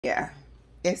Yeah,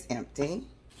 it's empty.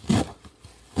 Look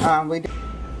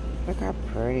how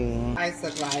pretty. Nice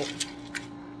look like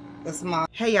the small.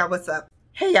 Hey y'all, what's up?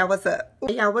 Hey y'all, what's up?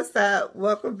 Hey y'all, what's up?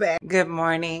 Welcome back. Good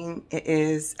morning. It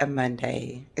is a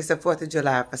Monday. It's the 4th of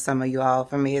July for some of you all.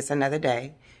 For me, it's another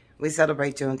day. We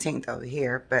celebrate Juneteenth over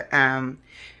here, but I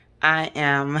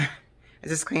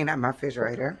just cleaned out my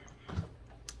refrigerator.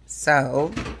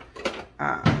 So,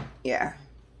 yeah,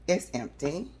 it's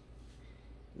empty.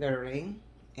 Literally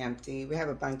empty. We have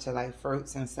a bunch of like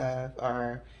fruits and stuff,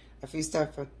 or a few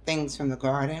things from the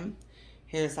garden.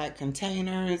 Here's like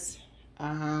containers.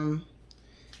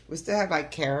 We still have like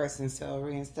carrots and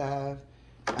celery and stuff.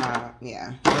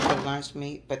 Yeah, the lunch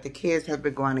meat. But the kids have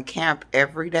been going to camp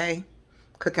every day,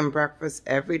 cooking breakfast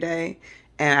every day,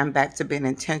 and I'm back to being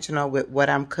intentional with what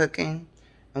I'm cooking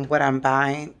and what I'm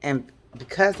buying. And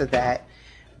because of that,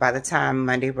 by the time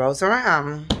Monday rolls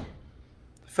around,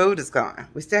 food is gone.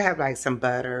 We still have like some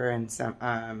butter and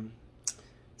some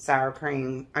sour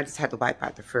cream. I just had to wipe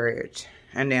out the fridge.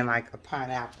 And then like a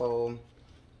pineapple.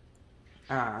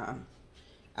 I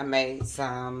made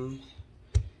some,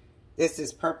 this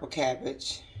is purple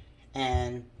cabbage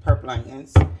and purple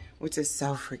onions, which is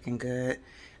so freaking good.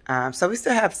 So we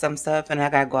still have some stuff, and I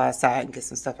gotta go outside and get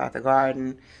some stuff out the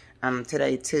garden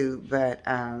today too. But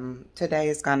today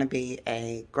is gonna be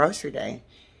a grocery day.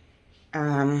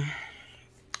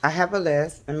 I have a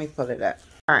list. Let me pull it up.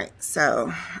 All right,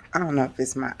 so I don't know if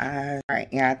it's my eyes. All right,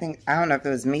 yeah, I don't know if it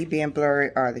was me being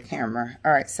blurry or the camera.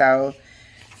 All right, so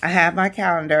I have my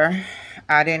calendar.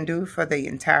 I didn't do for the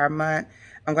entire month.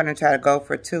 I'm going to try to go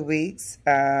for 2 weeks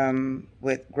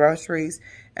with groceries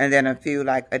and then a few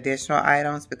like additional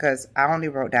items, because I only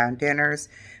wrote down dinners,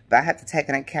 but I have to take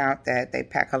into account that they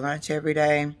pack a lunch every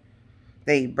day.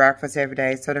 They eat breakfast every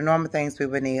day. So the normal things we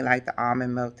would need, like the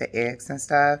almond milk, the eggs and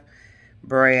stuff,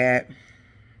 bread,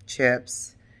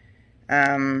 chips.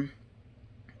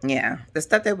 Yeah, the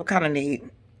stuff they would kind of need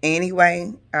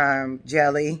anyway.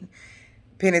 Jelly.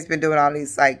 Penny's been doing all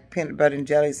these like peanut butter and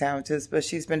jelly sandwiches, but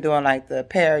she's been doing like the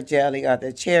pear jelly or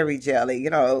the cherry jelly,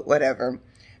 you know, whatever.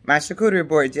 My charcuterie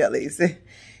board jellies.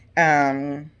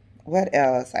 What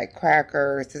else? Like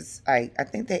crackers. It's like, I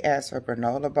think they asked for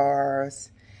granola bars.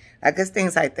 I guess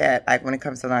things like that. Like when it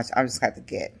comes to lunch, I'm just got to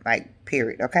get like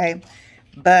period. Okay.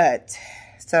 But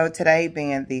so today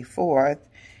being the 4th,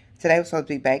 today was supposed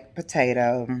to be baked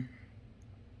potato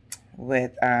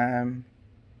with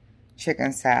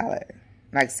chicken salad.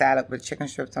 Like salad with chicken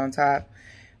strips on top.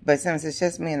 But since it's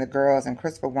just me and the girls, and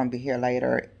Christopher won't be here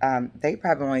later, they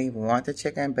probably won't even want the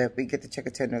chicken. But if we get the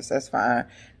chicken tenders, that's fine.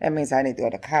 That means I need to go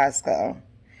to Costco.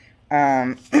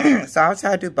 So I'll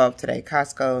try to do both today,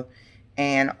 Costco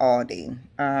and Aldi.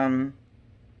 I'm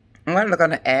going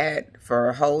to add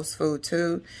for Whole's Food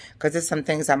too, because there's some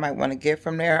things I might want to get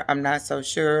from there. I'm not so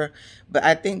sure. But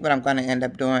I think what I'm going to end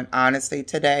up doing, honestly,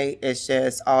 today is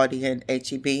just Aldi and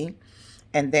H-E-B.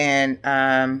 And then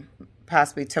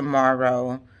possibly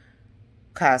tomorrow,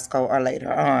 Costco or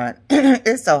later on.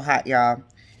 It's so hot, y'all.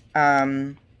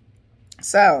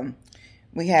 So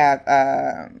we have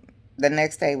the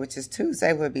next day, which is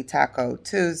Tuesday, will be Taco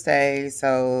Tuesday.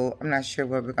 So I'm not sure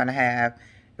what we're going to have.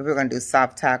 If we're going to do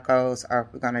soft tacos or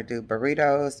if we're going to do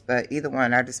burritos. But either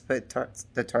one, I just put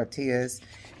the tortillas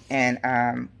and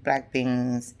black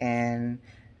beans and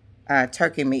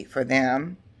turkey meat for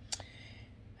them.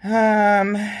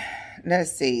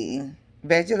 Let's see.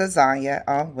 Veggie lasagna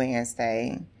on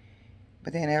Wednesday.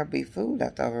 But then there'll be food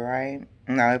left over, right?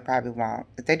 No, it probably won't.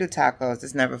 If they do tacos,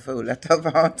 there's never food left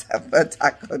over on top of a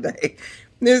taco day.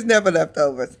 There's never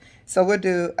leftovers. So we'll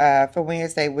do, for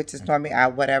Wednesday, which is normally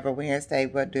our whatever Wednesday,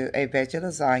 we'll do a veggie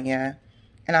lasagna.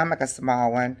 And I'll make a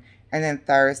small one. And then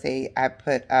Thursday, I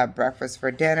put breakfast for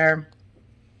dinner.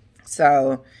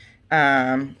 So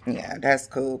yeah, that's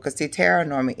cool. Because Tara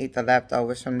normally eat the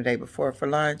leftovers from the day before for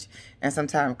lunch. And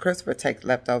sometimes Christopher takes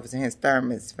leftovers in his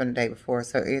thermos from the day before.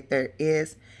 So if there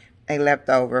is a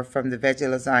leftover from the veggie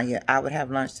lasagna, I would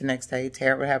have lunch the next day.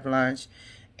 Tara would have lunch.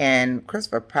 And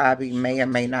Christopher probably may or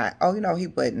may not. Oh, you know, he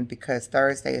wouldn't, because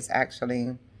Thursday is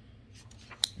actually,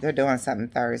 they're doing something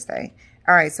Thursday.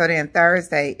 All right, so then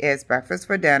Thursday is breakfast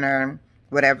for dinner,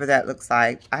 whatever that looks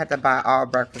like. I have to buy all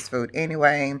breakfast food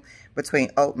anyway,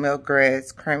 between oatmeal,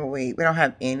 grits, cream of wheat. We don't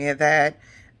have any of that.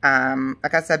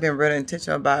 Like I said, I've been really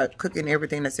intentional about cooking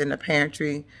everything that's in the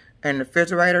pantry and the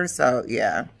refrigerator. So,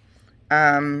 yeah.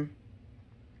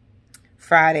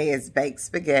 Friday is baked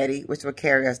spaghetti, which will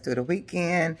carry us through the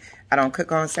weekend. I don't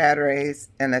cook on Saturdays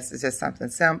unless it's just something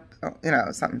simple, you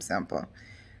know, something simple.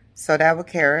 So that will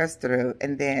carry us through.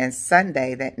 And then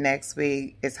Sunday, that next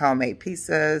week, is homemade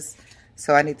pizzas.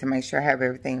 So I need to make sure I have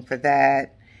everything for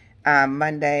that.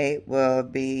 Monday we'll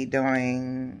be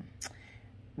doing,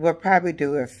 we'll probably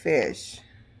do a fish.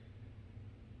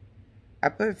 I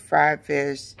put fried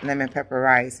fish, lemon pepper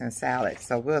rice, and salad.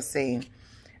 So we'll see.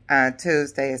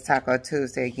 Tuesday is Taco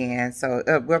Tuesday again. So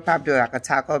we'll probably do like a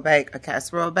taco bake, a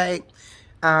casserole bake.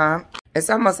 It's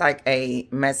almost like a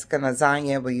Mexican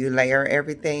lasagna where you layer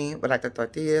everything with like the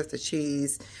tortillas, the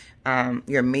cheese,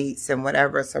 your meats and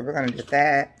whatever. So we're going to do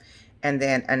that. And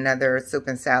then another soup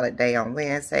and salad day on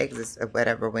Wednesday, because it's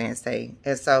whatever Wednesday.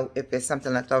 And so if it's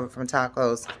something left over from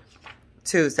tacos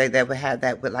Tuesday, they would have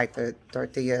that with like the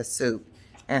tortilla soup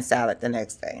and salad the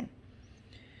next day.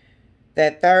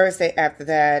 That Thursday after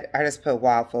that, I just put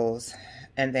waffles.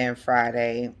 And then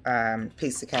Friday,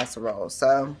 pizza casserole.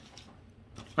 So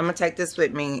I'm going to take this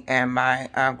with me and my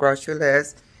grocery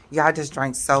list. Y'all just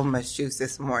drank so much juice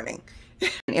this morning.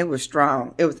 It was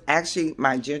strong. It was actually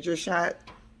my ginger shot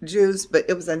juice, but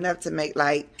it was enough to make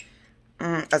like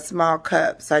a small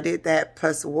cup. So I did that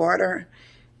plus water.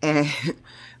 And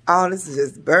all this is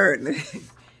just burning.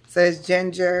 So it's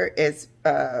ginger, it's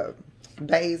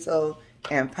basil,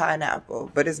 and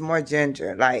pineapple. But it's more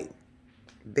ginger, like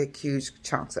big, huge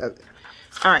chunks of it.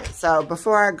 Alright, so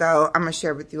before I go, I'm going to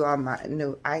share with you all my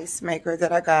new ice maker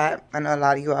that I got. I know a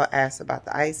lot of you all asked about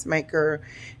the ice maker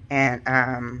and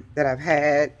that I've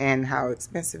had and how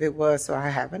expensive it was. So I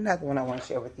have another one I want to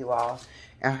share with you all.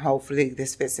 And hopefully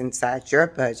this fits inside your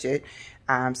budget.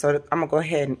 So I'm going to go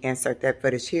ahead and insert that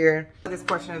footage here. This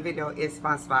portion of the video is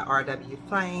sponsored by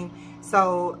R.W.Flame.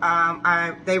 So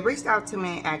they reached out to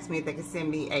me and asked me if they could send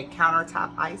me a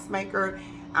countertop ice maker.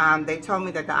 They told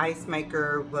me that the ice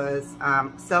maker was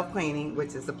self-cleaning,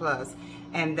 which is a plus,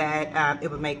 and that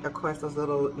it would make, of course, those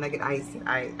little nugget ice that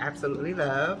I absolutely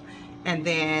love. And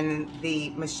then the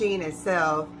machine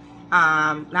itself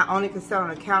not only could sit on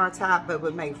a countertop, but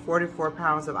would make 44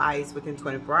 pounds of ice within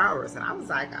 24 hours. And I was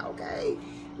like, okay,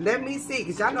 let me see,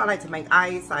 because y'all know I like to make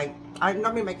ice. Like, I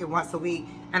normally make it once a week,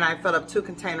 and I fill up 2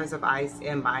 containers of ice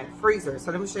in my freezer.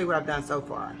 So let me show you what I've done so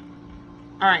far.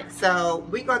 Alright, so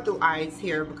we go through ice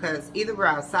here because either we're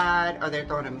outside or they're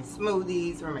throwing them in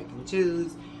smoothies, we're making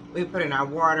juice, we put in our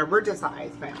water. We're just an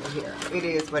ice family here. It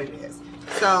is what it is.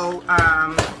 So,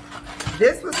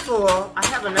 this was full. I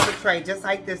have another tray just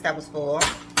like this that was full.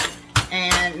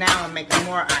 And now I'm making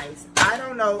more ice. I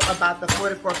don't know about the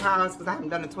 44 pounds because I haven't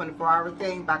done the 24-hour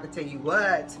thing, but I can tell you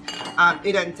what,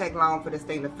 it doesn't take long for this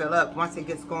thing to fill up. Once it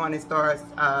gets going, it starts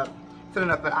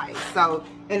filling up with ice. So,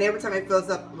 and every time it fills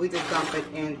up, we just dump it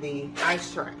in the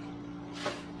ice tray.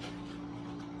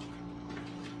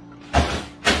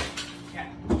 Okay.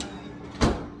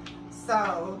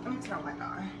 So, let me turn my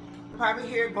on. Probably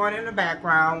hear it going in the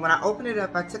background. When I opened it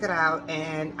up, I took it out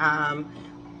and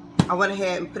I went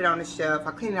ahead and put it on the shelf.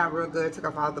 I cleaned it out real good, took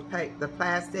off all the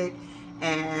plastic,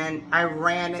 and I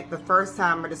ran it. The first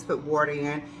time I just put water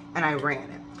in and I ran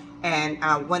it.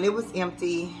 And when it was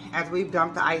empty, after we've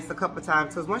dumped the ice a couple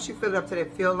times, because once you fill it up to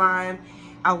that fill line,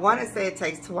 I want to say it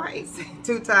takes 2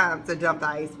 times to dump the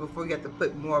ice before you have to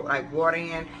put more like water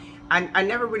in. I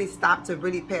never really stopped to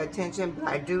really pay attention, but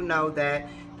I do know that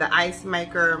the ice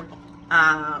maker,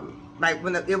 like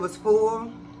when it was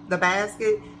full, the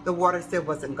basket, the water still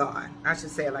wasn't gone. I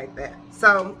should say it like that.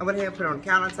 So I went ahead and put it on the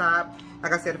countertop.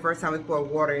 Like I said, the first time we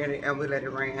poured water in it and we let it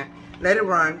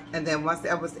run. And then once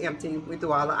it was empty, we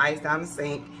threw all the ice down the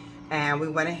sink and we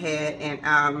went ahead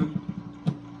and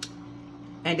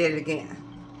did it again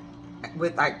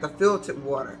with like the filtered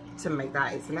water to make the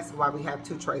ice. And that's why we have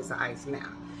 2 trays of ice now.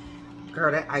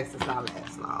 Girl, that ice does not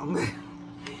last long.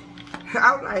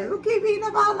 I was like, who keep eating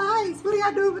up all the ice? What do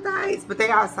y'all do with the ice? But they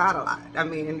outside a lot. I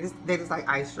mean, they just like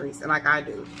ice drinks, and like I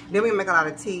do. Then we make a lot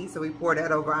of tea, so we pour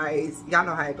that over ice. Y'all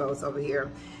know how it goes over here.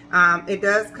 It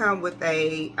does come with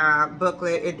a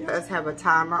booklet. It does have a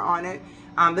timer on it.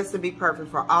 This would be perfect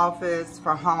for office,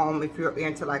 for home, if you're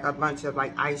into like a bunch of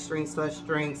like ice drinks, slush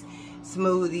drinks,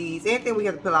 smoothies, anything we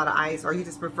have to put a lot of ice, or you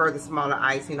just prefer the smaller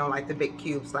ice, you know, like the big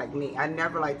cubes like me. I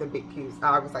never like the big cubes.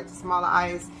 I always like the smaller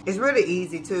ice. It's really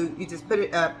easy too. You just put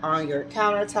it up on your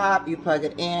countertop, you plug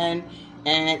it in,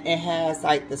 and it has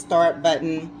like the start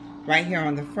button right here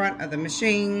on the front of the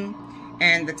machine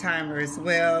and the timer as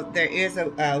well. There is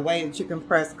a way that you can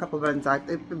press a couple buttons. I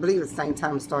believe it's the same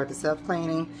time to start the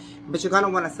self-cleaning, but you're going to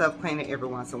want to self-clean it every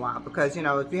once in a while because, you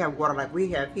know, if you have water like we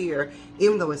have here,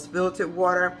 even though it's filtered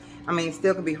water, I mean, it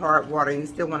still can be hard water, and you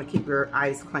still want to keep your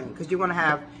ice clean because you want to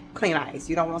have clean ice.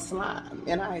 You don't want slime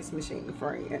in an ice machine,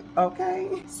 friend.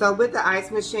 Okay? So with the ice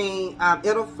machine,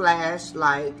 it'll flash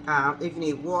like, if you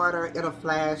need water, it'll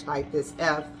flash like this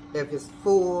F if it's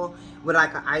full with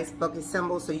like an ice bucket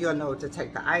symbol, so you'll know to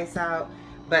take the ice out.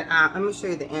 But let me show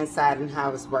you the inside and how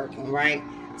it's working, right?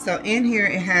 So in here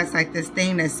it has like this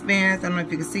thing that spins. I don't know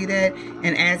if you can see that.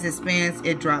 And as it spins,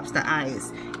 it drops the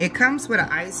ice. It comes with an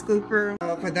ice scooper.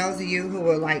 So for those of you who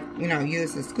will like, you know,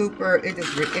 use a scooper,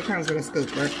 it comes with a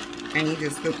scooper. And you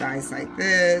just scoop the ice like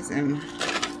this. And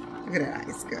look at that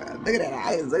ice, girl. Look at that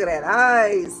ice. Look at that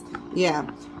ice. Yeah.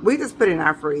 We just put it in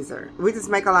our freezer. We just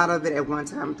make a lot of it at one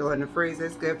time, throw it in the freezer.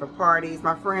 It's good for parties.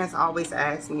 My friends always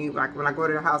ask me, like when I go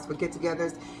to their house for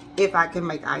get-togethers, if I can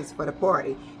make ice for the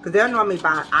party. Because they'll normally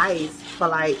buy ice for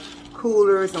like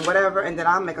coolers and whatever, and then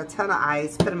I'll make a ton of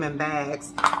ice, put them in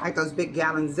bags, like those big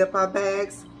gallon Ziploc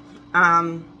bags,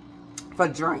 for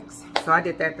drinks. So I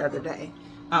did that the other day.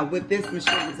 With this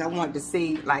machine, because I wanted to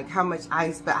see like how much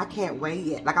ice, but I can't weigh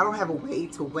it. Like I don't have a way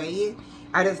to weigh it.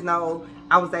 I just know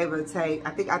I was able to take,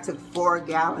 I think I took 4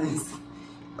 gallons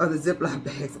of the Ziploc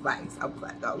bags of ice. I was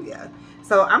like, oh yeah.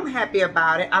 So I'm happy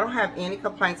about it. I don't have any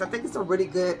complaints. I think it's a really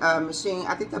good machine.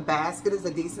 I think the basket is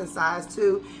a decent size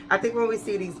too. I think when we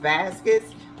see these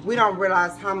baskets, we don't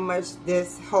realize how much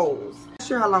this holds. I'm not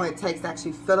sure how long it takes to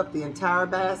actually fill up the entire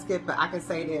basket, but I can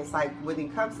say this, like when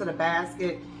it comes to the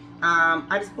basket,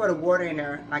 I just pour the water in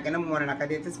there, like in the morning, like I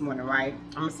did this morning, right?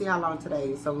 I'm gonna see how long today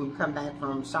is, so when we come back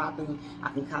from shopping, I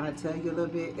can kind of tell you a little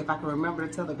bit, if I can remember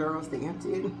to tell the girls to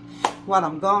empty it while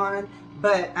I'm gone.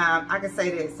 But I can say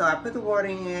this, so I put the water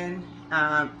in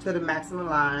to the maximum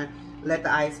line, let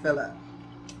the ice fill up,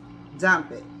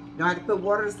 dump it. You don't have to put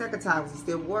water the second time because there's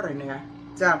still water in there.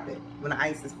 Dump it when the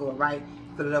ice is full, right?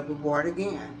 Fill it up with water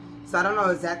again. So I don't know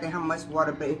exactly how much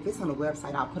water, but if it's on the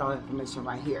website, I'll put all the information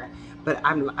right here. But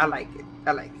I like it.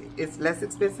 I like it. It's less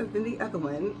expensive than the other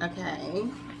one, okay?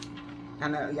 I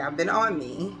know y'all been on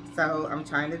me, so I'm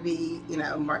trying to be, you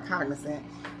know, more cognizant.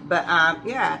 But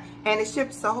yeah, and it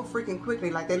shipped so freaking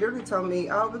quickly. Like they literally told me,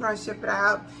 oh, we're gonna ship it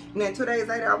out. And then 2 days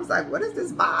later, I was like, what is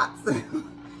this box?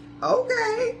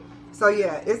 Okay. So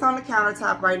yeah, it's on the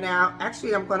countertop right now.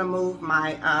 Actually, I'm gonna move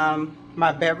my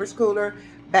my beverage cooler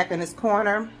back in this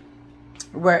corner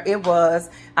where it was.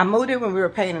 I moved it when we were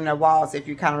painting the walls, if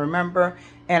you kind of remember,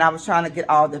 and I was trying to get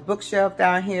all the bookshelf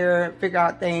down here, figure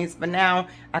out things, but now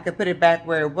I can put it back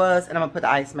where it was, and I'm gonna put the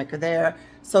ice maker there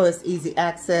so it's easy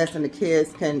access and the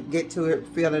kids can get to it,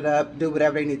 fill it up, do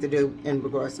whatever they need to do in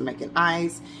regards to making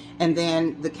ice. And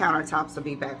then the countertops will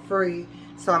be back free.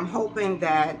 So I'm hoping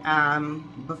that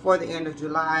before the end of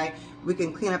July, we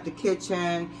can clean up the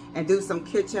kitchen and do some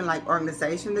kitchen like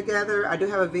organization together. I do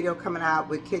have a video coming out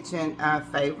with kitchen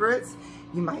favorites.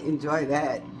 You might enjoy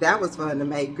that. That was fun to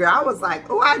make. Girl, I was like,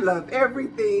 oh, I love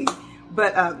everything.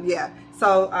 But yeah,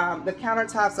 so the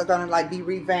countertops are gonna like be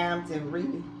revamped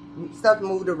and stuff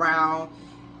moved around.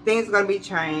 Things are gonna be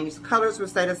changed. Colors will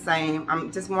stay the same.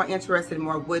 I'm just more interested in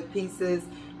more wood pieces,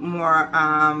 more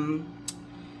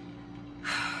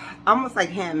almost like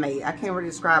handmade. I can't really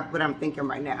describe what I'm thinking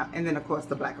right now. And then of course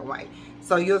the black and white.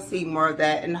 So you'll see more of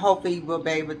that, and hopefully we'll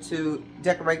be able to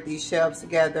decorate these shelves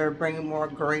together, bring more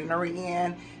greenery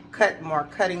in, cut more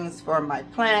cuttings for my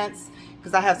plants,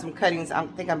 because I have some cuttings I'm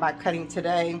thinking about cutting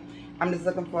today. I'm just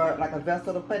looking for like a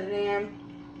vessel to put it in.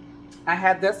 I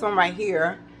have this one right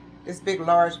here, this big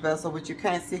large vessel, which you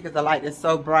can't see because the light is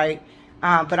so bright,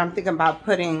 but I'm thinking about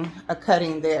putting a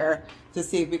cutting there to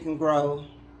see if we can grow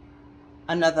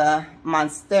another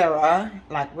monstera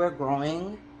like we're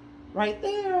growing right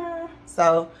there.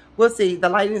 So we'll see. The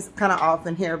lighting is kind of off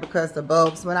in here because the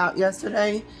bulbs went out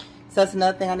yesterday, so that's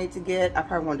another thing I need to get. I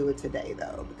probably won't do it today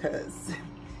though, because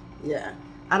yeah,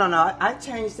 I don't know, I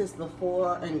changed this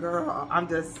before, and girl,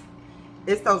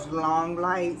 it's those long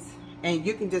lights and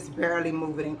you can just barely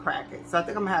move it and crack it. So I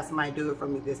think I'm gonna have somebody do it for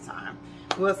me this time.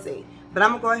 We'll see. But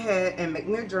I'm gonna go ahead and make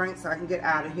me a drink so I can get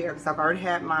out of here, because I've already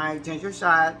had my ginger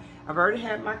shot, I've already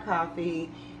had my coffee,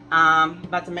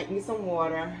 about to make me some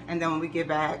water, and then when we get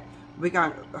back, we're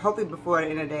gonna, hopefully before the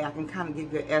end of the day, I can kind of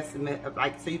give you an estimate of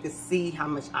like, so you can see how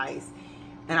much ice.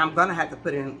 And I'm gonna have to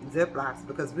put it in Ziplocs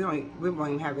because we won't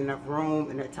even have enough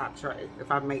room in the top tray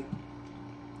if I make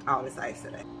all this ice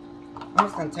today. I'm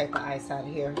just gonna take the ice out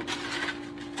of here.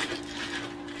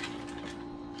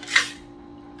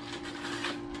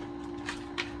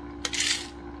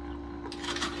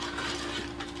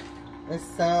 It's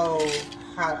so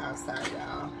hot outside,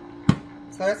 y'all.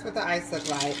 So that's what the ice looks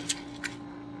like.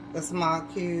 The small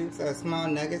cubes, or small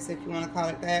nuggets, if you want to call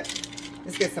it that.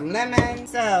 Let's get some lemon.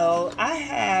 So I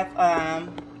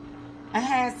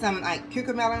had some like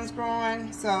cucumber melons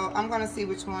growing, so I'm gonna see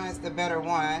which one is the better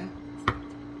one.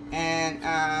 And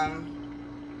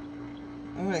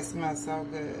oh, it smells so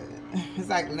good. It's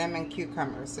like lemon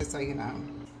cucumbers, just so you know.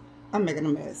 I'm making a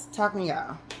mess, talking to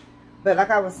y'all. But like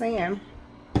I was saying,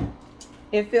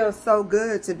 It feels so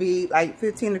good to be like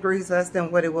 15 degrees less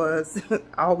than what it was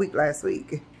all week last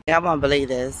week. Y'all won't believe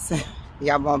this.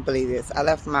 Y'all won't believe this. I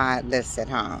left my list at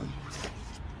home.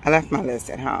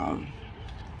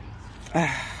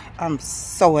 I'm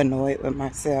so annoyed with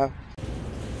myself.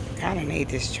 Kind of need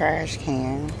this trash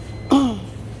can.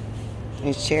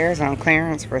 These chairs on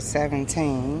clearance for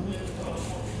 $17.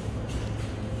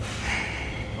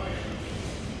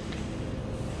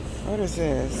 What is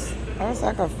this? Oh, it's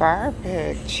like a fire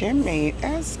pit chimney.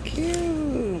 That's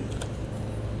cute.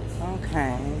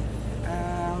 Okay.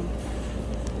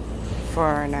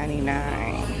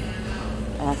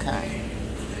 $4.99. Okay.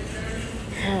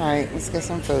 All right, let's get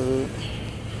some food.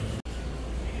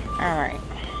 All right.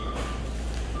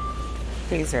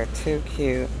 These are too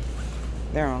cute.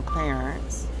 They're on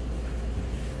clearance.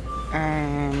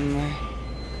 I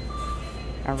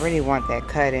really want that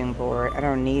cutting board. I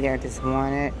don't need it, I just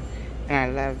want it. And I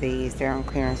love these. They're on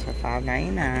clearance for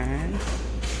 $5.99.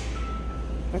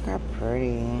 Look how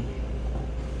pretty.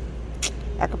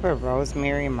 I could put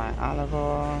rosemary in my olive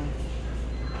oil.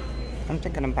 I'm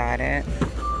thinking about it.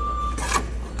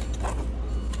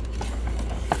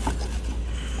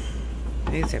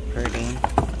 These are pretty.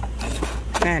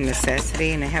 It's not a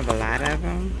necessity, and they have a lot of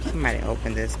them. Somebody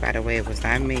opened this, by the way. It was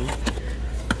not me.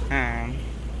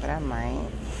 But I might.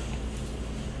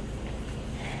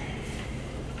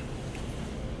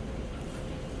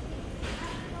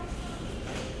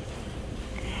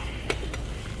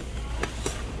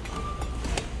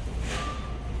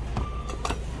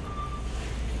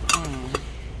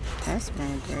 That's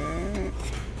real good.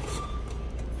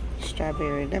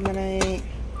 Strawberry lemonade.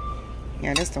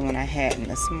 Yeah, that's the one I had in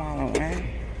the smaller one.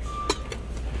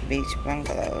 Beach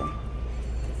bungalow.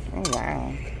 Oh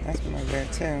wow, that's real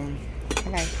good too. I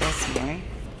like this one.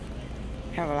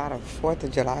 Have a lot of 4th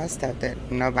of July stuff that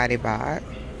nobody bought.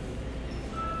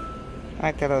 I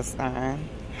like that little sign.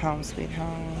 Home sweet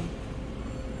home.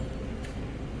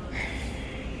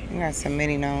 We got some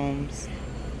mini gnomes.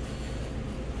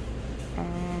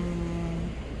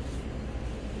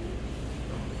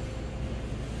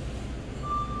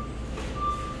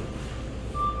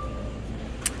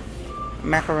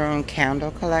 Macaroon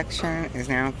candle collection is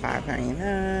now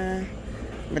 $5.99.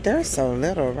 But they're so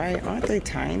little, right? Aren't they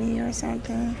tiny or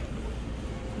something?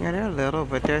 Yeah, they're little,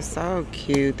 but they're so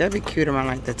cute. They'd be cute around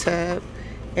like the tub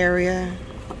area.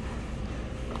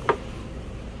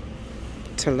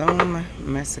 Tulum,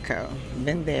 Mexico.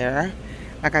 Been there.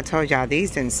 Like I told y'all,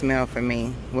 these didn't smell for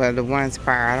me. Well, the ones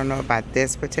prior, I don't know about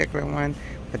this particular one,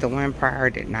 but the one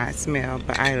prior did not smell.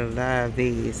 But I love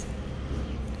these.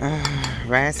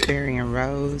 Raspberry and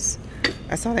rose.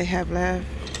 That's all they have left.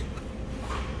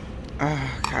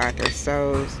 Oh God, they're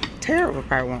so terrible.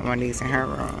 Probably want one of these in her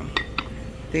room.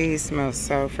 These smell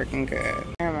so freaking good.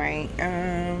 All right.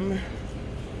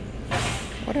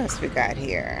 What else we got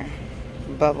here?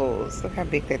 Bubbles. Look how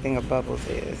big that thing of bubbles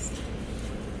is.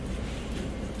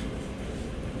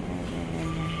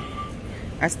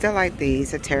 I still like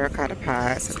these, the terracotta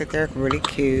pots. I think they're really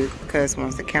cute because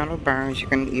once the candle burns, you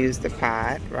can use the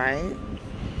pot, right?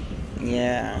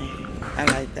 Yeah, I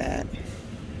like that.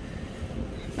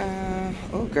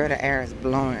 Oh, girl, the air is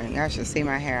blowing. Y'all should see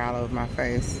my hair all over my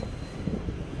face.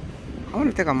 I wonder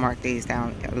if they're gonna mark these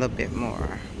down a little bit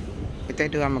more. If they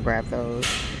do, I'm gonna grab those.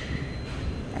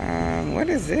 What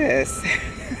is this?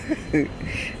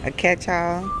 A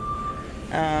catch-all.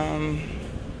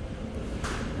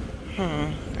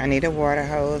 I need a water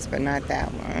hose, but not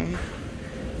that one.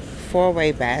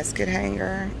 4-way basket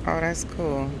hanger. Oh, that's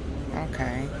cool.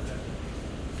 Okay.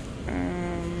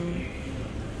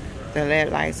 The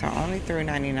LED lights are only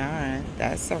 $3.99.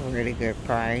 That's a really good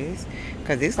price.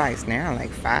 Because these lights now are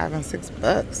like $5 and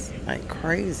 $6. Like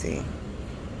crazy.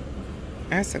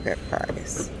 That's a good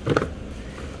price.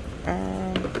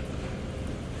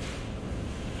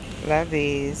 Love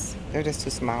these. They're just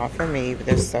too small for me, but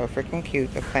they're so freaking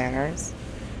cute, the planters.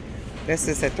 This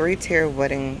is a 3-tier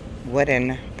wooden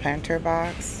planter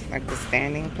box, like the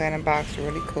standing planter box,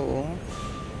 really cool.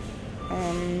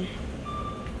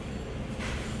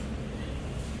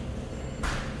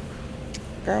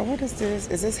 Girl, what is this?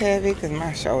 Is this heavy? Because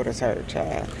my shoulders hurt,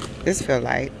 child. This feels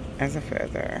light as a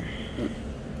feather.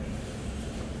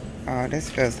 Oh,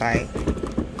 this feels like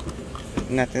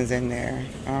nothing's in there.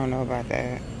 I don't know about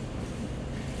that.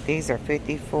 These are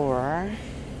 54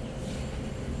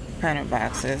 planter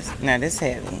boxes. Now this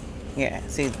heavy. Yeah,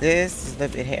 see this is a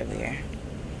little bit heavier.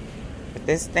 But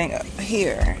this thing up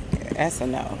here, that's a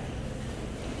no.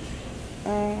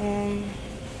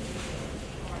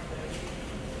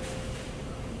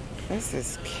 This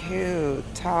is cute.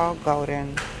 Tall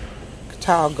garden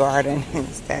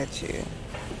statue.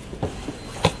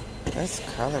 This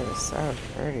color is so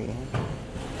pretty.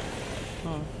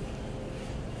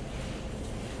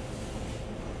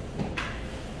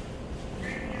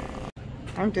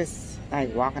 I'm just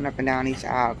like walking up and down each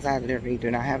aisle because I literally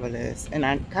do not have a list. And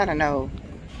I kind of know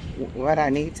what I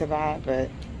need to buy, but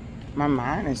my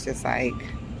mind is just like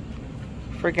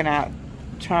freaking out,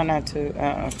 trying not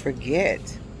to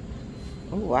forget.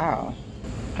 Oh, wow.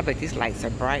 I bet these lights are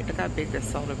bright. Look how big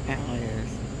this solar panel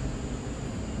is.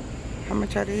 How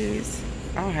much are these?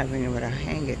 I don't have anywhere to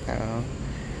hang it though.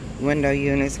 Window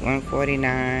units,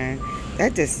 $149.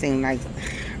 That just seemed like,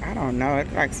 I don't know,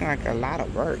 it like seemed like a lot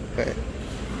of work, but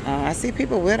I see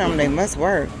people with them, they must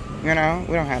work, you know.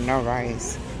 We don't have no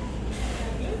rice.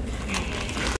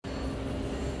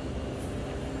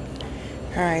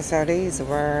 Alright, so these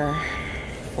were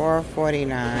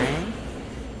 $4.49.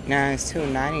 Now it's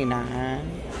 $2.99.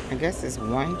 I guess it's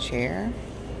one chair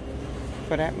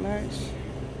for that much.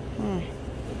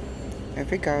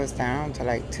 If it goes down to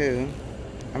like $2,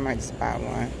 I might just buy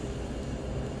one.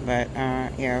 But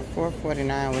yeah,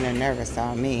 $4.49 would have never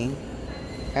saw me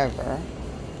ever.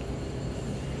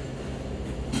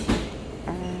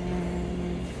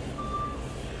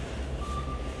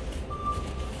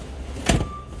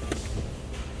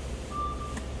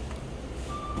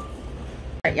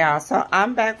 Alright, y'all, so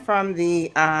I'm back from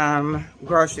the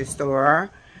grocery store.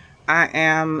 I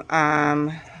am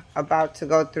about to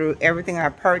go through everything I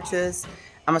purchased.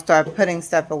 I'm gonna start putting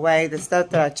stuff away. The stuff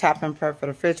that I chop and prep for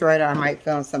the refrigerator, I might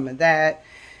film some of that.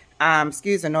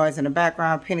 Excuse the noise in the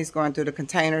background. Penny's going through the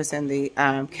containers in the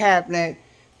cabinet.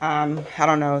 I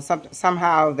don't know,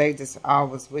 somehow they just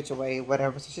always switch away,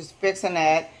 whatever. So she's fixing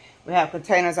that. We have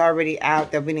containers already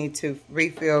out that we need to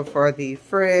refill for the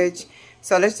fridge.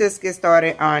 So let's just get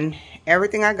started on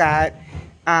everything I got.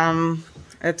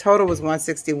 The total was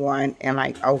 $161 and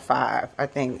like 05, I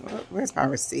think. Where's my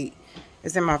receipt?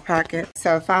 It's in my pocket.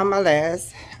 So I found my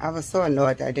last. I was so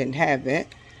annoyed that I didn't have it.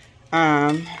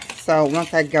 So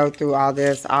once I go through all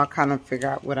this, I'll kind of figure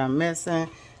out what I'm missing,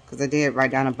 because I did write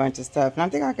down a bunch of stuff. And I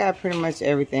think I got pretty much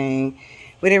everything.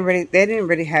 They didn't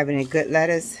really have any good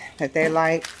lettuce that they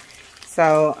like.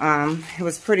 So it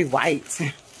was pretty white.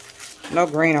 No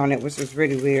green on it, which was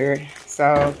really weird.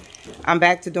 So I'm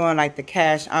back to doing like the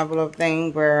cash envelope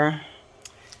thing, where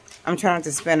I'm trying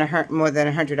to spend more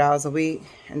than $100 a week,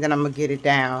 and then I'm gonna get it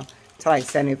down to like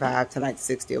 75 to like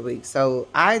 60 a week. So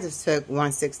I just took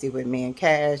 $160 with me in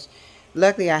cash.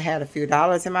 Luckily I had a few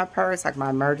dollars in my purse, like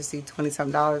my emergency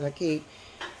 $20-something I keep,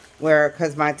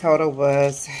 because my total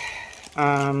was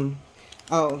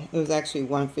oh, it was actually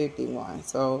 $151.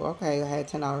 So okay, I had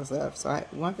 $10 left, so I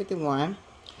had $151.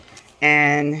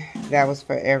 And that was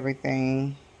for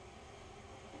everything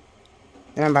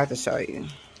that I'm about to show you.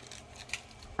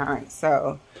 Alright,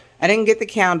 so I didn't get the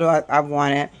candle I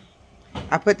wanted.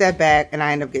 I put that back and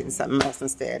I ended up getting something else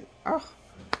instead. Oh,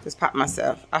 just popped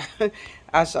myself.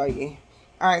 I'll show you.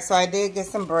 Alright, so I did get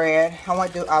some bread. I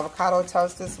want to do avocado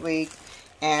toast this week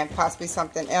and possibly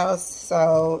something else.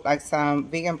 So like some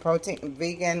vegan protein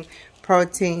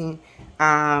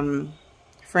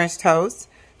French toast.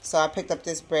 So I picked up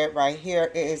this bread right here.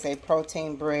 It is a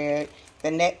protein bread. The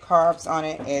net carbs on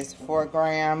it is 4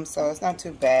 grams, so it's not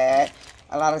too bad.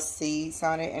 A lot of seeds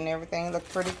on it and everything. Look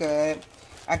pretty good.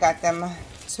 I got them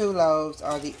 2 loaves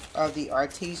of the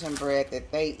artisan bread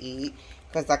that they eat,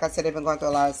 because like I said, they've been going through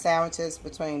a lot of sandwiches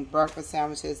between breakfast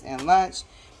sandwiches and lunch.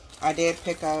 I did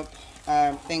pick up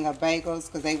a thing of bagels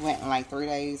because they went in like 3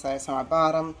 days last time I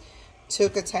bought them. 2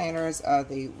 containers of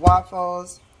the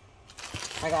waffles.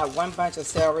 I got 1 bunch of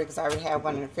celery because I already have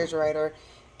one in the refrigerator.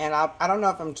 And I don't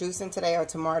know if I'm juicing today or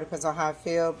tomorrow, depends on how I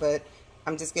feel, but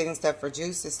I'm just getting stuff for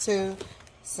juices too.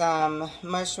 Some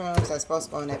mushrooms are supposed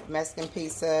to go in that Mexican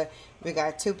pizza. We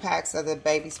got 2 packs of the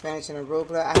baby spinach and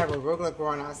arugula. I have arugula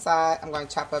growing outside. I'm going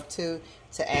to chop up 2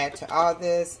 to add to all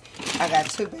this. I got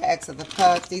 2 bags of the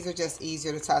puffs. These are just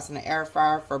easier to toss in the air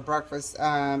fryer for breakfast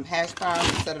hash browns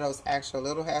instead of those actual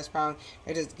little hash browns.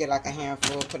 They just get like a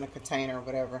handful, put in a container or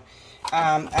whatever.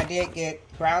 I did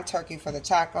get ground turkey for the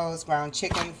tacos, ground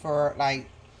chicken for like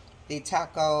the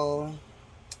taco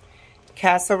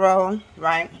casserole,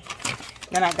 right?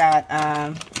 Then I got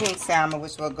pink salmon,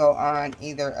 which will go on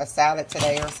either a salad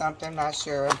today or something. I'm not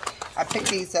sure. I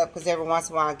picked these up because every once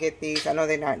in a while I get these. I know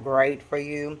they're not great for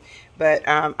you, but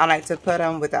I like to put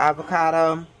them with the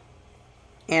avocado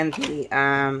and the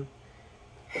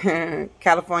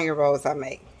California rolls I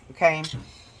make. Okay.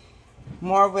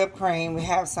 More whipped cream. We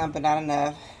have some, but not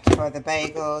enough for the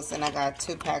bagels. And I got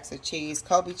 2 packs of cheese,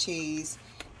 Kobe cheese,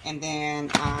 and then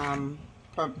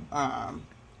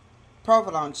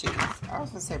provolone cheese. I was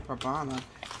going to say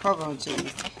provolone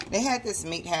cheese. They had this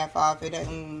meat half off. It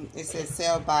says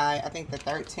sell by, I think, the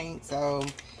 13th. So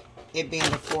it being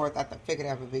the 4th, I figured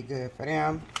that would be good for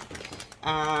them.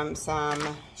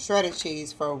 Some shredded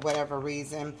cheese for whatever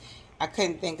reason. I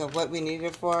couldn't think of what we needed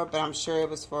it for, but I'm sure it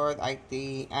was for like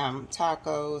the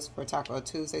tacos for Taco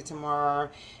Tuesday tomorrow,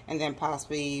 and then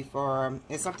possibly for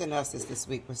it's something else this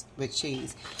week with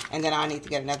cheese. And then I need to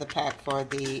get another pack for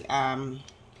the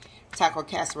taco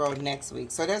casserole next week.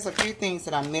 So there's a few things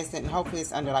that I'm missing, and hopefully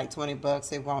it's under like 20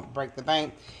 bucks. It won't break the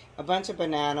bank. A bunch of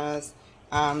bananas,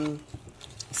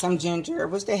 some ginger,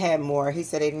 which they had more. He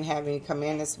said they didn't have any come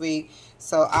in this week,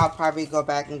 so I'll probably go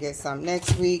back and get some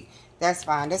next week. That's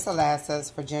fine. This will last us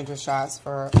for ginger shots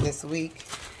for this week.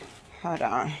 Hold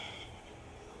on.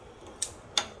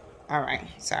 All right.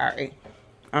 Sorry.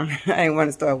 I didn't want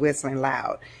to start whistling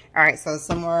loud. All right. So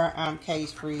some more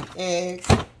cage-free eggs.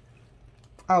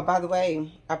 Oh, by the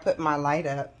way, I put my light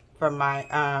up for my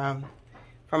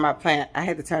plant. I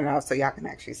had to turn it off so y'all can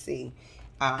actually see.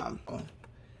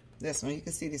 This one, you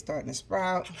can see they're starting to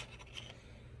sprout.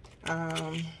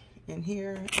 In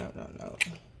here, no.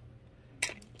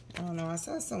 I don't know, I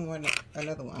saw someone,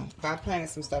 another one. But I planted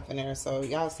some stuff in there, so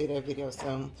y'all see that video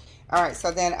soon. Alright,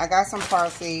 so then I got some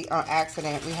parsley on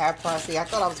accident. We have parsley. I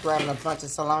thought I was grabbing a bunch of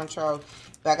cilantro,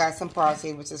 but I got some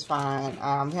parsley, which is fine.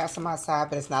 We have some outside,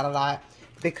 but it's not a lot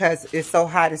because it's so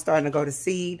hot, it's starting to go to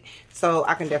seed. So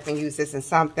I can definitely use this in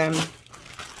something.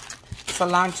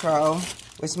 Cilantro,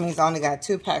 which means I only got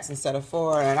 2 packs instead of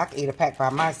 4, and I can eat a pack by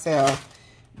myself.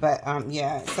 But,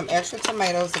 yeah, some extra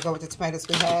tomatoes to go with the tomatoes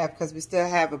we have, because we still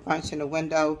have a bunch in the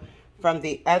window from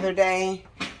the other day.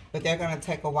 But they're going to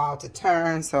take a while to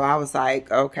turn. So I was like,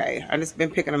 okay, I've just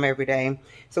been picking them every day.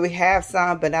 So we have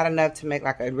some, but not enough to make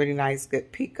like a really nice,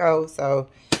 good pico. So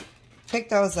pick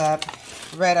those up.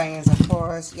 Red onions, of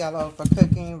course. Yellow for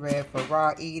cooking. Red for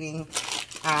raw eating.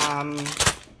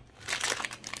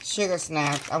 Sugar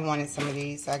snaps. I wanted some of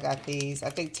these, so I got these. I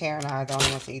think Tara and I don't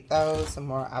want to eat those. Some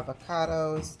more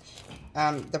avocados.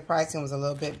 The pricing was a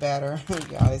little bit better.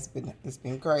 Y'all, it's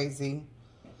been crazy.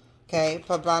 Okay,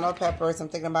 poblano peppers. I'm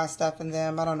thinking about stuffing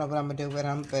them. I don't know what I'm gonna do with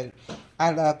them, but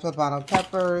I love poblano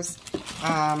peppers.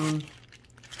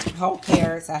 Whole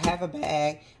carrots. I have a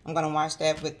bag. I'm gonna wash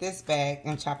that with this bag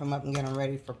and chop them up and get them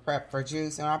ready for prep for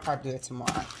juice, and I'll probably do it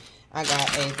tomorrow. I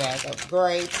got a bag of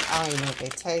grapes. I don't even know what they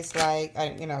taste like,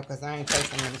 you know, because I ain't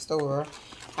tasting them in the store.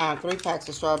 3 packs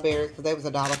of strawberries, because they was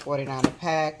 $1.49 a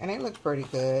pack, and they look pretty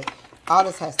good. All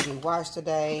this has to be washed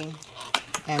today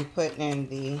and put in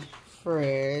the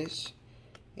fridge.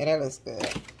 Yeah, that looks good.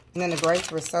 And then the grapes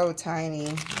were so tiny,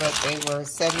 but they were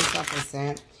 70-something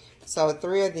cents. So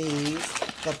 3 of these,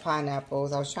 the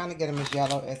pineapples, I was trying to get them as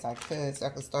yellow as I could so I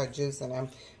could start juicing them.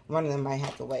 One of them might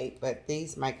have to wait, but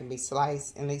these can be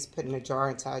sliced and at least put in a jar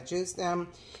until I juice them.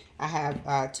 I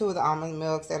have 2 of the almond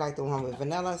milks. They like the one with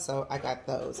vanilla, so I got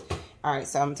those. All right,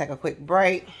 so I'm gonna take a quick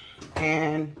break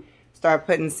and start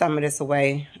putting some of this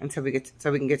away until we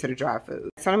can get to the dry food.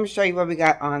 So let me show you what we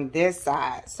got on this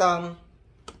side. So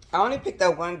I only picked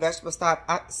up 1 vegetable stock.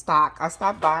 I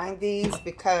stopped buying these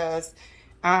because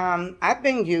I've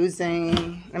been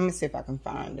using. Let me see if I can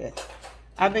find it.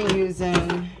 I've been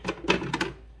using.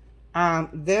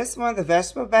 This one, the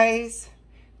vegetable base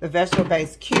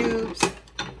cubes,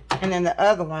 and then the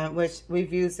other one, which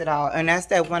we've used it all, and that's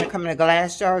that one that comes in a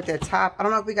glass jar at the top. I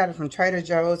don't know if we got it from Trader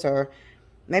Joe's or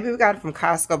maybe we got it from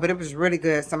Costco, but it was really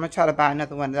good, so I'm going to try to buy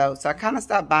another one of those. So I kind of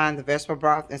stopped buying the vegetable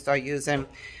broth and start using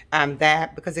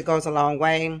that because it goes a long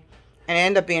way, and it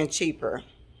ended up being cheaper,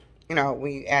 you know,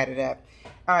 when you add it up.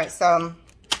 All right, so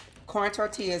corn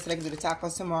tortillas, so they can do the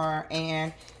tacos tomorrow,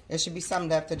 and there should be some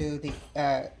left to do the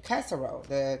casserole.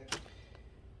 Is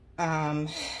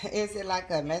it like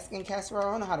a Mexican casserole?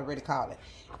 I don't know how to really call it.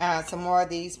 Some more of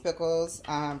these pickles.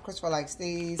 Christopher likes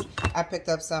these. I picked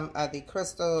up some of the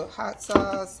Crystal hot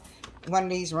sauce. One of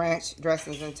these ranch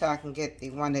dressings until I can get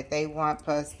the one that they want,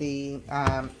 plus the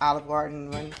Olive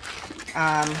Garden one.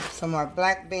 Some more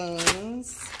black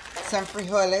beans. Some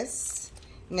frijoles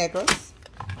negros.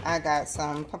 I got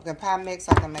some pumpkin pie mix.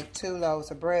 I can make 2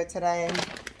 loaves of bread today.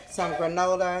 Some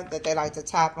granola that they like to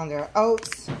top on their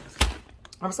oats.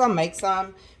 I was gonna make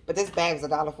some, but this bag was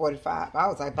 $1.45. I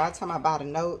was like, by the time I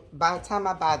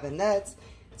buy the nuts,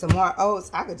 some more oats,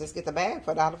 I could just get the bag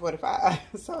for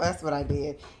 $1.45. So that's what I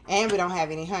did. And we don't have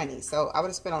any honey, so I would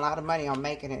have spent a lot of money on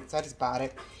making it. So I just bought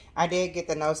it. I did get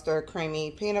the no stir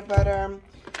creamy peanut butter.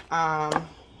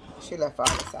 She left all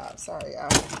this out. Sorry, y'all.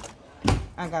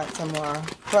 I got some more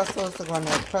pretzels to go in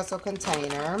the pretzel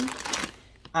container.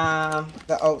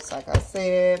 The oats, like I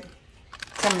said.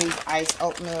 Some of these iced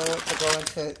oatmeal to go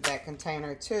into that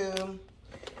container too.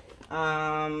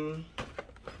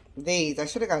 these. I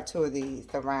should have got 2 of these,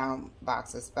 the round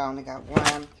boxes, but I only got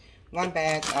one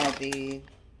bag of the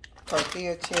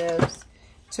tortilla chips,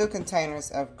 2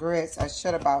 containers of grits. I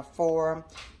should have bought 4,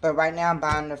 but right now I'm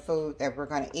buying the food that we're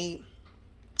going to eat.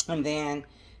 And then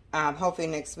hopefully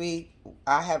next week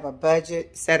I have a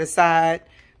budget set aside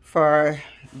for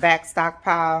back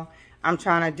stockpile. I'm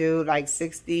trying to do like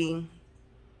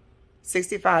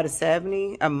 65 to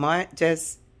 70 a month,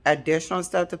 just additional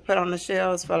stuff to put on the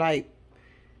shelves for, like,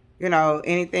 you know,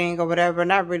 anything or whatever.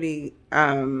 Not really,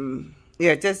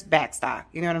 yeah, just back stock.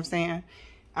 You know what I'm saying?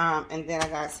 And then I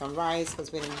got some rice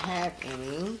because we didn't have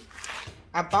any.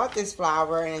 I bought this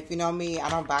flour, and if you know me, I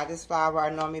don't buy this flour. I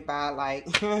normally buy like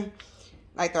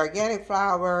like the organic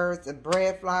flours, the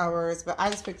bread flours, but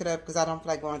I just picked it up because I don't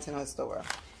feel like going to no store.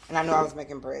 And I know I was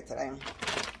making bread today.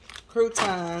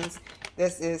 Croutons.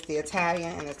 This is the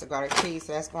Italian, and it's the garlic cheese,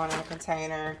 so that's going in a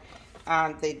container.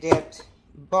 They dipped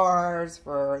bars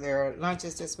for their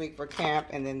lunches this week for camp,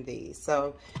 and then these.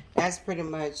 So that's pretty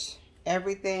much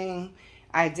everything.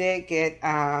 I did get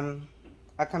a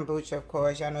kombucha, of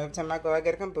course. Y'all know every time I go, I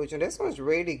get a kombucha. This one's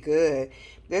really good.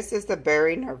 This is the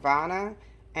Berry Nirvana,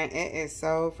 and it is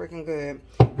so freaking good.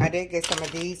 I did get some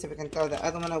of these so we can throw the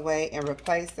other one away and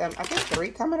replace them. I think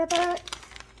 3 come in a pack.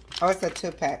 Oh, it's a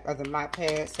 2-pack of the mop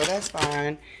pads, so that's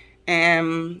fine.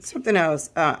 And something else,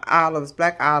 olives,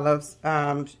 black olives.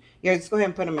 Yeah, just go ahead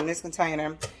and put them in this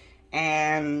container.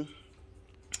 And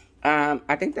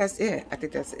I think that's it. I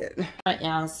think that's it. All right,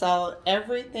 y'all. So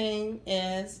everything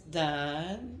is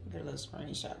done. Get a little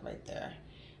screenshot right there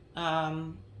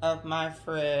of my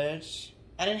fridge.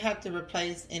 I didn't have to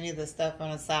replace any of the stuff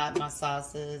on the side, my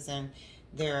sauces and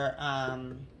their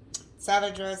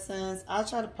salad dressings. I'll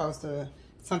try to post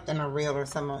something, a reel or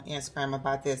something on Instagram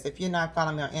about this. If you're not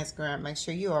following me on Instagram, make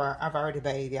sure you are. I've already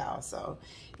bathed, y'all. So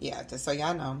yeah, just so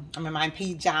y'all know, I'm in my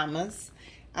pajamas.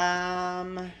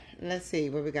 Let's see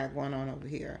what we got going on over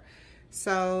here.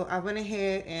 So I went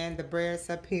ahead and the bread's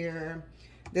up here.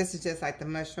 This is just like the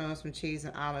mushrooms, some cheese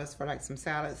and olives for like some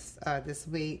salads this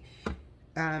week.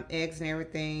 Eggs and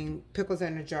everything. Pickles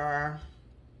in the jar.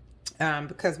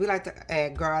 Because we like to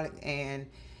add garlic and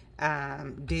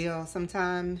dill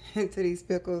sometime into these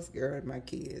pickles. Girl, my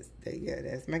kids. Yeah,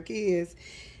 that's my kids.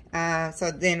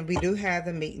 So then we do have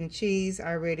the meat and cheese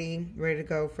already ready to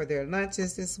go for their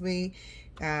lunches this week.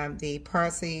 The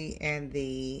parsley and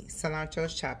the cilantro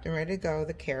is chopped and ready to go.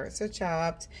 The carrots are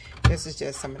chopped. This is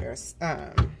just some of their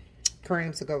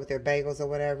creams to go with their bagels or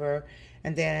whatever.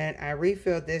 And then I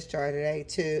refilled this jar today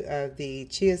too of the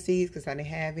chia seeds because I didn't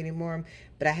have any more,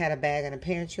 but I had a bag in the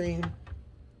pantry.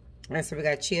 And so we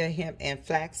got chia, hemp, and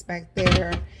flax back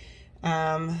there.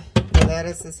 The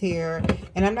lettuce is here.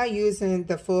 And I'm not using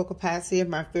the full capacity of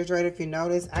my refrigerator. If you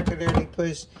notice, I could literally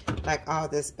push like all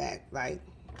this back.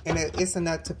 And it's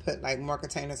enough to put like more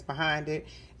containers behind it.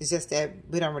 It's just that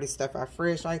we don't really stuff our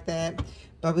fridge like that.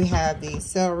 But we have the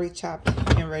celery chopped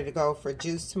and ready to go for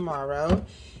juice tomorrow.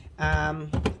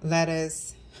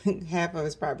 Lettuce, half of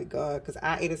it's probably gone because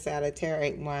I ate a salad. Tara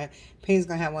ate one. Payne's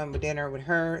gonna have one for dinner with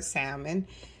her salmon.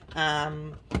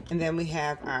 And then we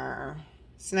have our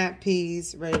snap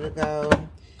peas ready to go.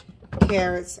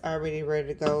 Carrots already ready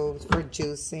to go for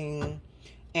juicing.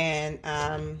 And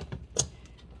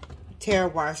Tara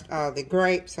washed all the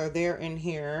grapes, so they're in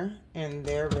here and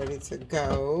they're ready to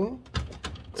go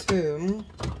too.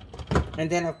 And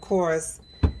then of course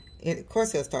he'll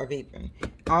start beeping.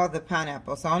 All the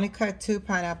pineapple. So I only cut 2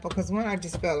 pineapple because one I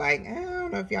just felt like, I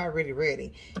don't know if y'all really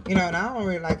ready. You know, and I don't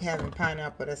really like having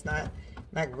pineapple that's not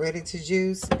like ready to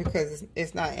juice because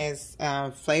it's not as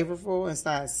flavorful. It's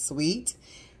not as sweet.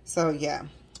 So yeah.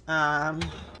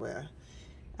 Well.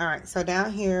 Alright, so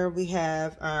down here we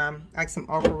have like some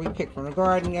okra we picked from the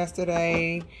garden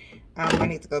yesterday. I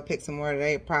need to go pick some more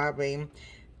today probably.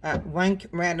 1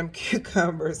 random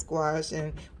cucumber squash,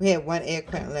 and we had 1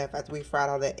 eggplant left after we fried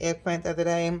all that eggplant the other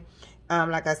day.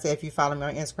 Like I said, if you follow me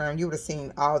on Instagram, you would have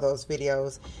seen all those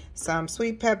videos. Some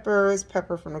sweet peppers,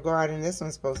 pepper from the garden. This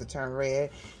one's supposed to turn red.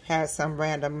 Had some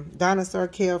random dinosaur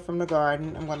kale from the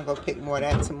garden. I'm going to go pick more of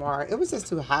that tomorrow. It was just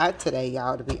too hot today,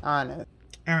 y'all, to be honest.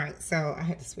 Alright, so I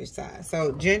had to switch sides.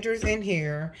 So ginger's in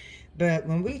here. But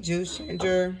when we juice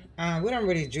ginger, we don't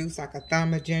really juice like a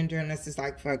thumb of ginger unless it's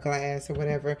like for a glass or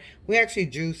whatever. We actually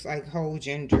juice like whole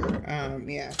ginger.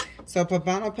 Yeah. So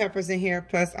poblano peppers in here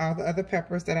plus all the other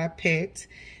peppers that I picked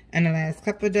in the last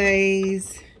couple of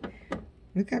days.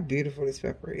 Look how beautiful this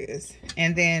pepper is.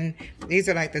 And then these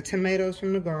are like the tomatoes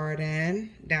from the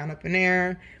garden down up in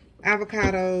there.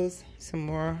 Avocados. Some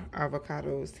more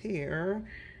avocados here.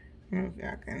 I don't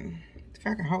know if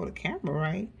I can hold the camera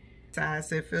right. Size,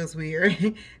 so it feels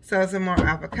weird. So some more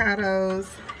avocados.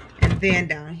 And then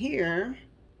down here,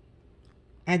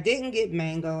 I didn't get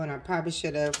mango, and I probably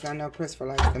should have, because I know Christopher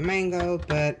likes the mango,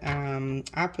 but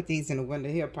I'll put these in the window.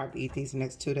 He'll probably eat these the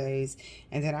next 2 days,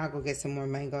 and then I'll go get some more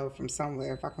mango from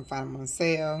somewhere if I can find them on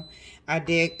sale. I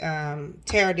did, Tara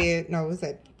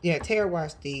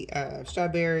washed the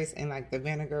strawberries in like the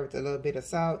vinegar with a little bit of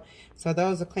salt, so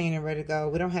those are clean and ready to go.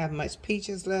 We don't have much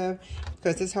peaches left,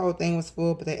 because this whole thing was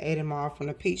full, but they ate them all from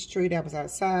the peach tree that was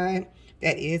outside.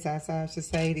 That is outside, I should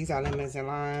say. These are lemons and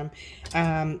lime.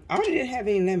 I already didn't have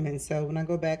any lemons, so when I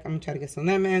go back, I'm going to try to get some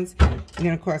lemons. And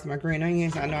then, of course, my green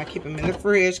onions. I know I keep them in the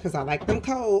fridge because I like them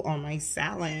cold on my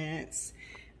salads.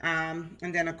 And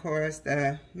then, of course,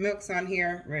 the milk's on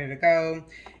here, ready to go.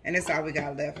 And that's all we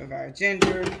got left of our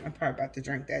ginger. I'm probably about to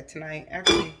drink that tonight.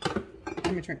 Actually,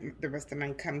 let me drink the rest of my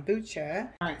kombucha.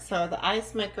 All right, so the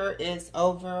ice maker is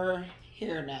over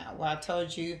here now. Well, I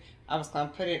told you I was going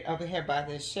to put it over here by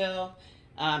this shelf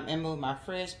and move my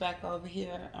fridge back over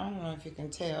here. I don't know if you can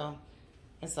tell.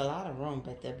 It's a lot of room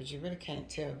back there, but you really can't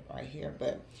tell right here.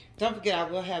 But don't forget, I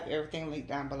will have everything linked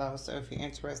down below. So if you're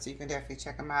interested, you can definitely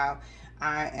check them out.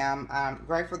 I am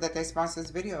grateful that they sponsored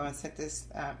this video and sent this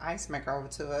ice maker over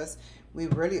to us. We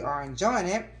really are enjoying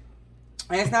it.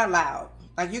 And it's not loud.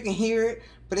 Like, you can hear it,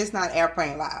 but it's not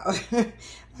airplane loud.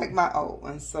 Like my old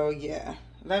one. So yeah,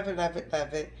 love it, love it,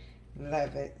 love it.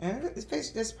 Love it. And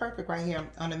it's perfect right here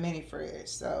on the mini fridge.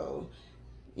 So,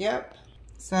 yep.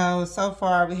 So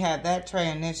far we have that tray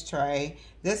and this tray.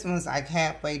 This one's like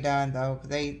halfway done though,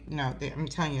 because I'm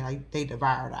telling you, like, they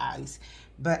devoured ice.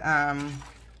 But,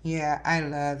 yeah, I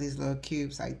love these little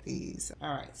cubes like these.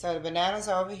 All right, so the bananas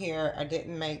are over here. I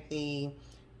didn't make the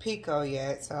pico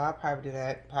yet, so I'll probably do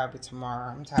that probably tomorrow.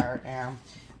 I'm tired now.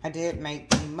 I did make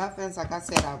the muffins like I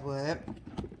said I would.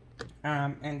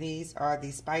 And these are the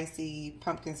spicy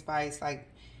pumpkin spice, like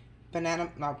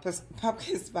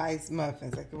pumpkin spice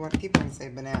muffins. I keep wanting to say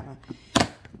banana.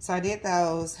 So I did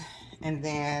those, and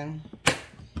then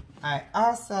I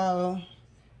also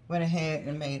went ahead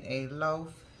and made a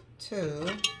loaf too,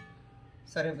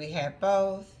 so that we had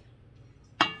both.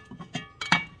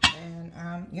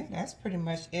 And yeah, that's pretty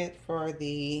much it for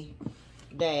the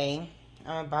day.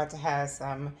 I'm about to have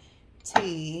some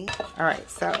tea. All right,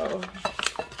 so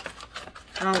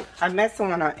I met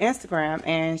someone on Instagram,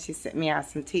 and she sent me out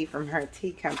some tea from her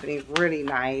tea company. Really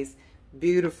nice,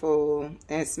 beautiful,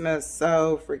 and it smells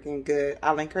so freaking good.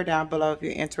 I'll link her down below if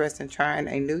you're interested in trying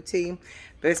a new tea.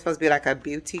 But it's supposed to be like a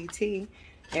beauty tea.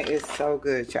 It is so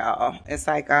good, y'all. It's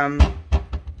like,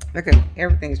 look at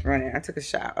everything's running. I took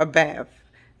a bath.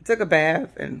 I took a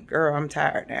bath, and girl, I'm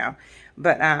tired now.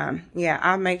 But yeah,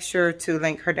 I'll make sure to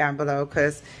link her down below,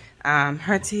 because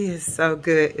her tea is so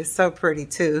good. It's so pretty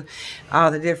too.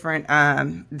 All the different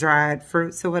dried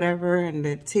fruits or whatever, and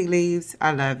the tea leaves.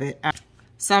 I love it.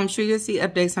 So I'm sure you'll see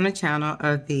updates on the channel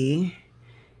of the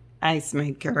ice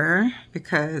maker,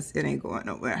 because it ain't going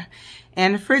nowhere.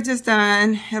 And the fridge is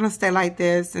done. It'll stay like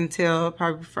this until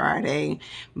probably Friday.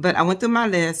 But I went through my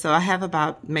list, so I have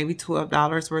about maybe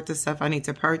 $12 worth of stuff I need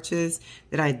to purchase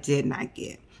that I did not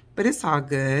get. But it's all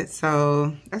good,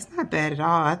 so that's not bad at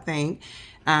all, I think.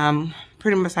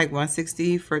 Pretty much like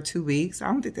 $160 for 2 weeks. I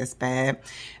don't think that's bad.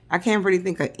 I can't really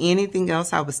think of anything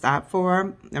else I would stop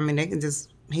for. I mean, they can just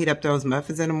heat up those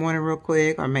muffins in the morning real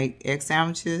quick, or make egg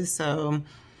sandwiches. So,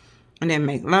 and then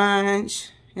make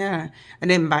lunch. Yeah, I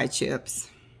didn't buy chips.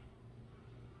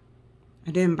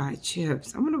 I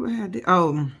wonder what I did.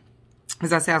 Oh,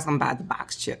 as I said, I was gonna buy the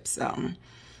box chips. So,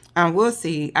 we'll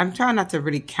see. I'm trying not to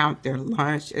really count their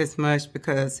lunch as much,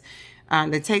 because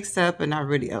they take stuff, but not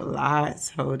really a lot,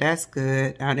 so that's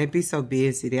good. They'd be so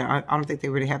busy. I don't think they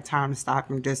really have time to stop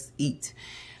and just eat.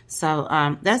 So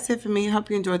that's it for me. Hope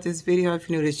you enjoyed this video. If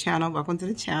you're new to this channel, welcome to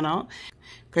the channel.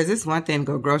 Because it's one thing to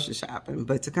go grocery shopping,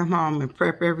 but to come home and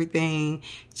prep everything,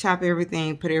 chop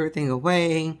everything, put everything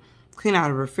away, clean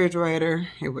out a refrigerator,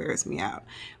 it wears me out.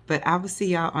 But I will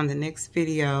see y'all on the next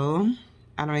video.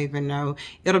 I don't even know.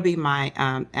 It'll be my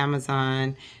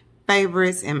Amazon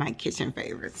favorites and my kitchen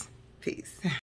favorites. Peace.